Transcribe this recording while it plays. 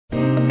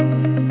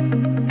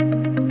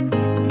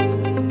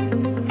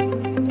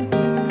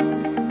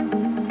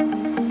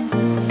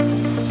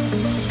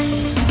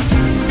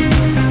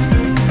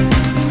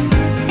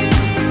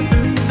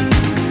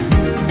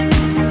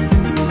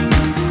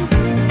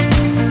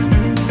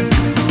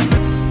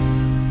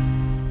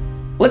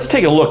Let's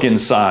take a look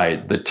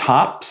inside the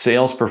top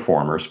sales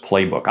performers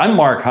playbook. I'm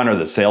Mark Hunter,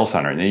 the sales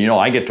hunter, and you know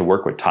I get to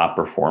work with top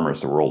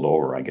performers the world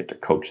over. I get to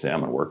coach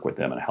them and work with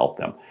them and help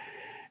them.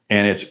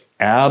 And it's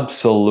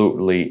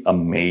absolutely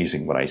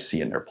amazing what I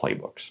see in their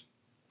playbooks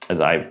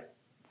as I've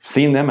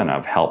seen them and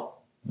I've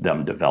helped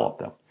them develop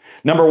them.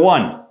 Number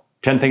one,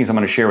 10 things I'm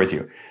going to share with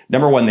you.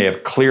 Number one, they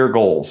have clear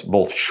goals,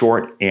 both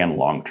short and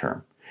long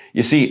term.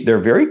 You see, they're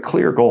very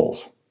clear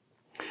goals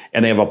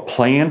and they have a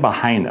plan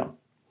behind them.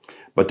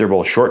 But they're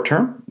both short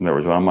term. In other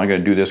words, what am I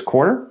going to do this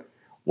quarter?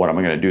 What am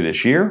I going to do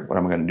this year? What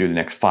am I going to do the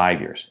next 5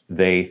 years?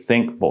 They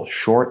think both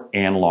short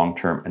and long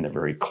term, and they're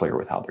very clear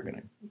with how they're going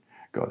to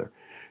go there.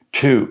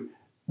 Two,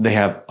 they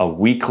have a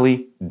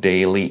weekly,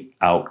 daily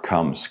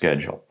outcome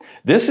schedule.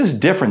 This is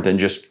different than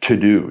just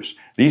to-dos.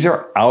 These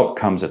are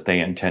outcomes that they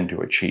intend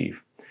to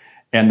achieve.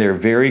 And they're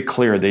very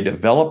clear. They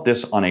develop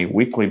this on a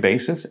weekly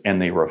basis,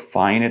 and they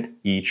refine it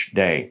each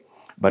day.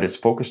 But it's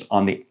focused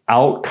on the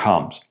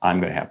outcomes I'm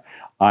going to have.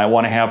 I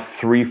want to have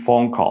 3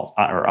 phone calls,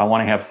 or I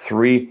want to have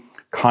 3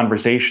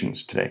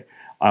 conversations today.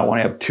 I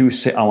want to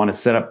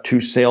set up 2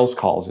 sales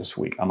calls this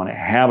week. I'm going to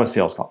have a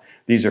sales call.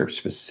 These are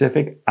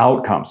specific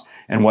outcomes.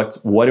 And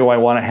what do I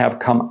want to have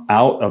come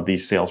out of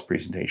these sales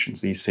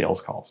presentations, these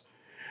sales calls?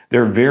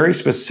 They're very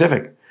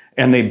specific,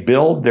 and they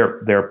build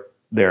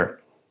their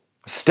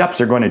steps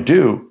they're going to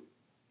do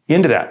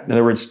into that. In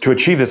other words, to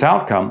achieve this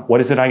outcome,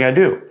 what is it I got to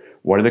do?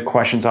 What are the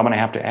questions I'm going to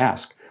have to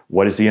ask?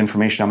 What is the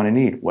information I'm going to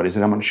need? What is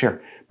it I'm going to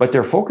share? But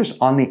they're focused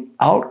on the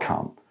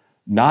outcome,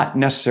 not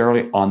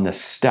necessarily on the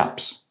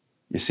steps.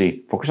 You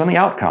see, focus on the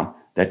outcome.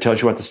 That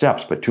tells you what the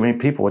steps. But too many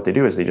people, what they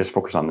do is they just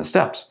focus on the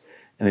steps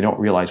and they don't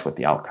realize what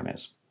the outcome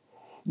is.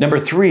 Number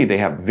 3, they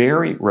have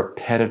very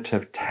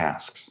repetitive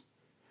tasks.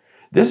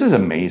 This is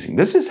amazing.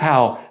 This is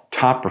how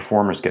top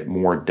performers get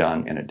more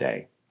done in a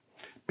day,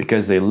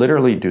 because they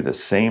literally do the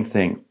same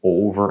thing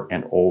over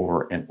and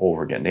over and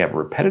over again. They have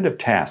repetitive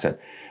tasks that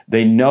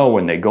they know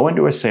when they go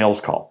into a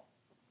sales call,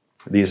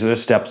 these are the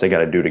steps they got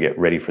to do to get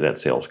ready for that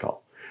sales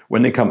call.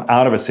 When they come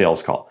out of a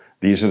sales call,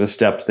 these are the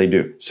steps they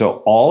do.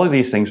 So all of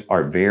these things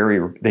are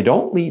they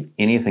don't leave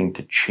anything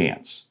to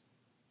chance,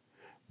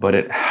 but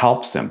it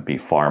helps them be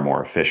far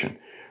more efficient,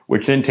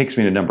 which then takes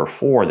me to number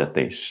 4, that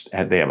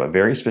they have a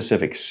very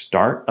specific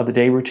start of the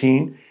day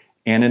routine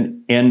and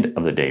an end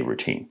of the day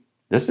routine.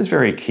 This is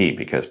very key,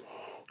 because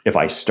if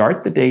I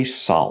start the day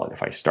solid,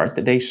 if I start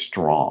the day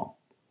strong,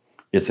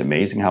 it's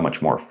amazing how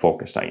much more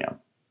focused I am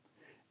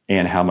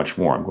and how much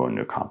more I'm going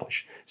to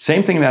accomplish.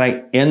 Same thing that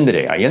I end the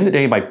day. I end the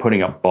day by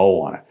putting a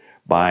bow on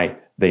it.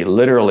 They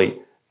literally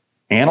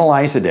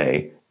analyze the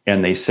day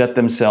and they set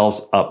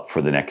themselves up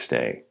for the next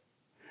day.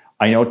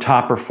 I know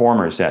top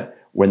performers that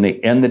when they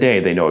end the day,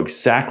 they know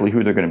exactly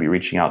who they're going to be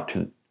reaching out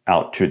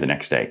to the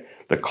next day.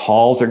 The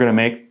calls they're going to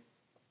make,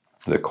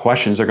 the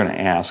questions they're going to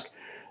ask,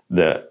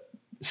 the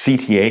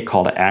CTA,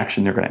 call to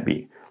action, they're going to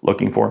be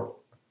looking for.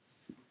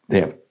 They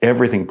have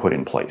everything put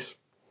in place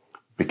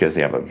because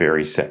they have a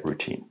very set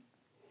routine.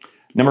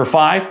 Number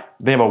 5,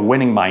 they have a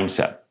winning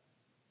mindset.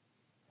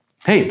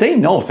 Hey, they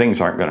know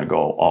things aren't going to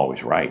go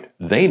always right.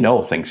 They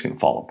know things can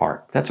fall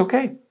apart. That's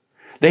okay.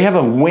 They have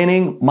a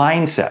winning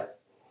mindset.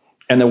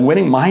 And the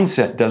winning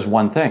mindset does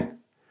one thing.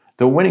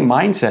 The winning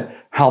mindset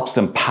helps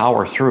them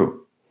power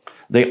through.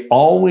 They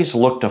always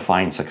look to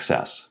find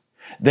success.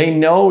 They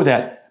know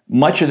that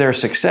much of their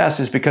success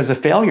is because of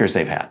failures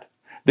they've had.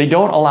 They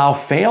don't allow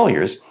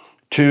failures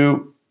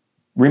to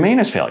remain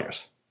as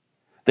failures.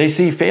 They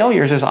see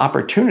failures as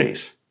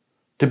opportunities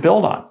to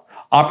build on,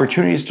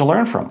 opportunities to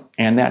learn from,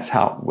 and that's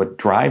what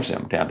drives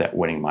them to have that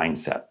winning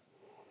mindset.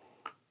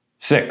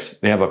 6,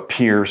 they have a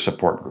peer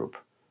support group.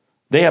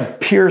 They have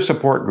peer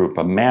support group,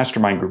 a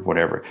mastermind group,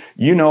 whatever.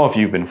 You know, if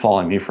you've been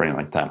following me for any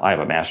length of time, I have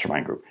a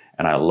mastermind group,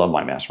 and I love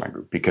my mastermind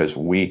group because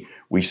we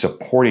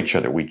support each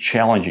other, we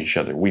challenge each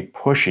other, we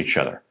push each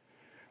other,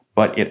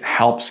 but it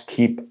helps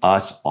keep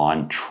us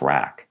on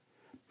track.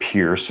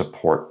 Peer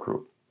support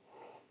group.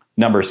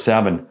 Number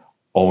 7,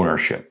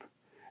 ownership.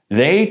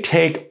 They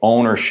take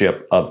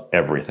ownership of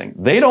everything.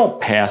 They don't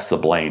pass the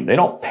blame. They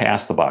don't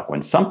pass the buck.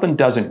 When something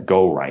doesn't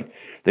go right,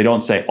 they don't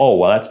say, oh,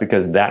 well, that's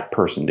because that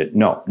person did.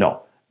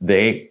 No.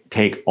 They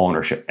take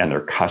ownership, and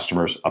their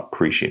customers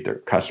appreciate, their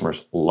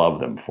customers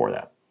love them for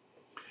that.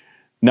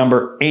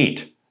 Number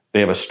 8, they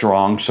have a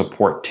strong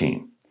support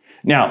team.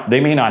 Now, they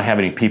may not have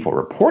any people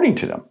reporting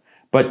to them,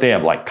 but they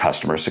have like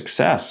customer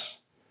success,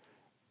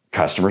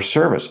 customer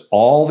service,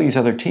 all these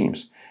other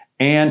teams.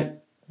 And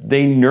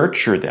they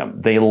nurture them,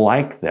 they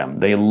like them,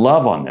 they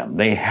love on them,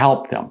 they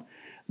help them.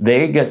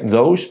 They get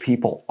those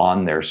people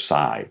on their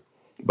side,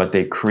 but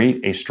they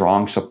create a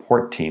strong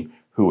support team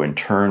who in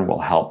turn will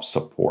help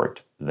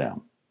support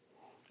them.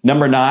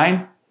 Number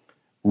 9,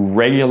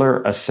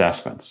 regular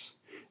assessments.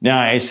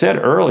 Now, I said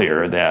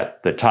earlier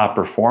that the top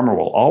performer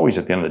will always,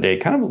 at the end of the day,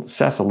 kind of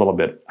assess a little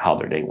bit how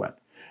their day went.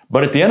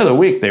 But at the end of the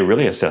week, they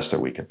really assess their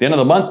week. At the end of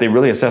the month, they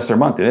really assess their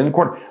month. At the end of the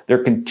quarter,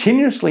 they're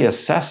continuously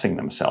assessing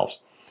themselves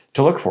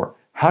to look for,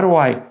 how do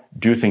I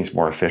do things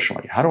more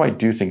efficiently? How do I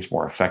do things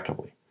more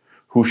effectively?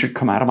 Who should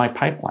come out of my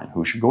pipeline?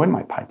 Who should go in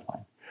my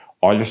pipeline?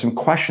 Are there some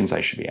questions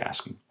I should be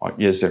asking?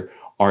 Is there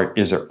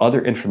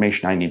other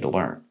information I need to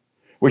learn?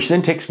 Which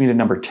then takes me to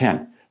number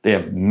 10. They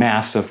have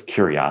massive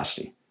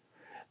curiosity.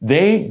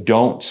 They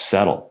don't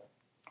settle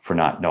for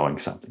not knowing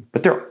something,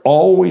 but they're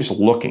always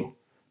looking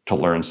to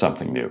learn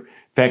something new. In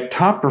fact,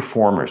 top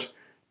performers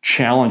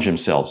challenge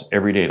themselves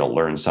every day to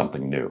learn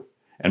something new.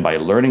 And by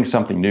learning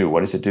something new,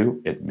 what does it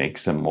do? It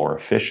makes them more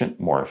efficient,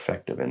 more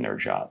effective in their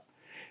job.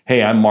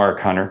 Hey, I'm Mark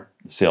Hunter,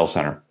 the Sales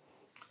Center.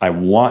 I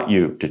want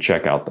you to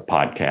check out the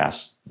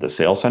podcasts, the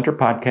Sales Center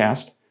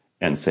podcast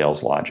and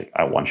Sales Logic.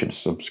 I want you to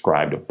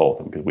subscribe to both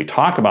of them because we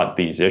talk about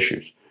these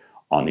issues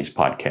on these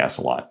podcasts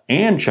a lot.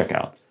 And check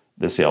out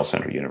the Sales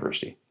Center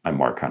University. I'm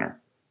Mark Hunter.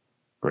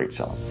 Great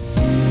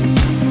selling.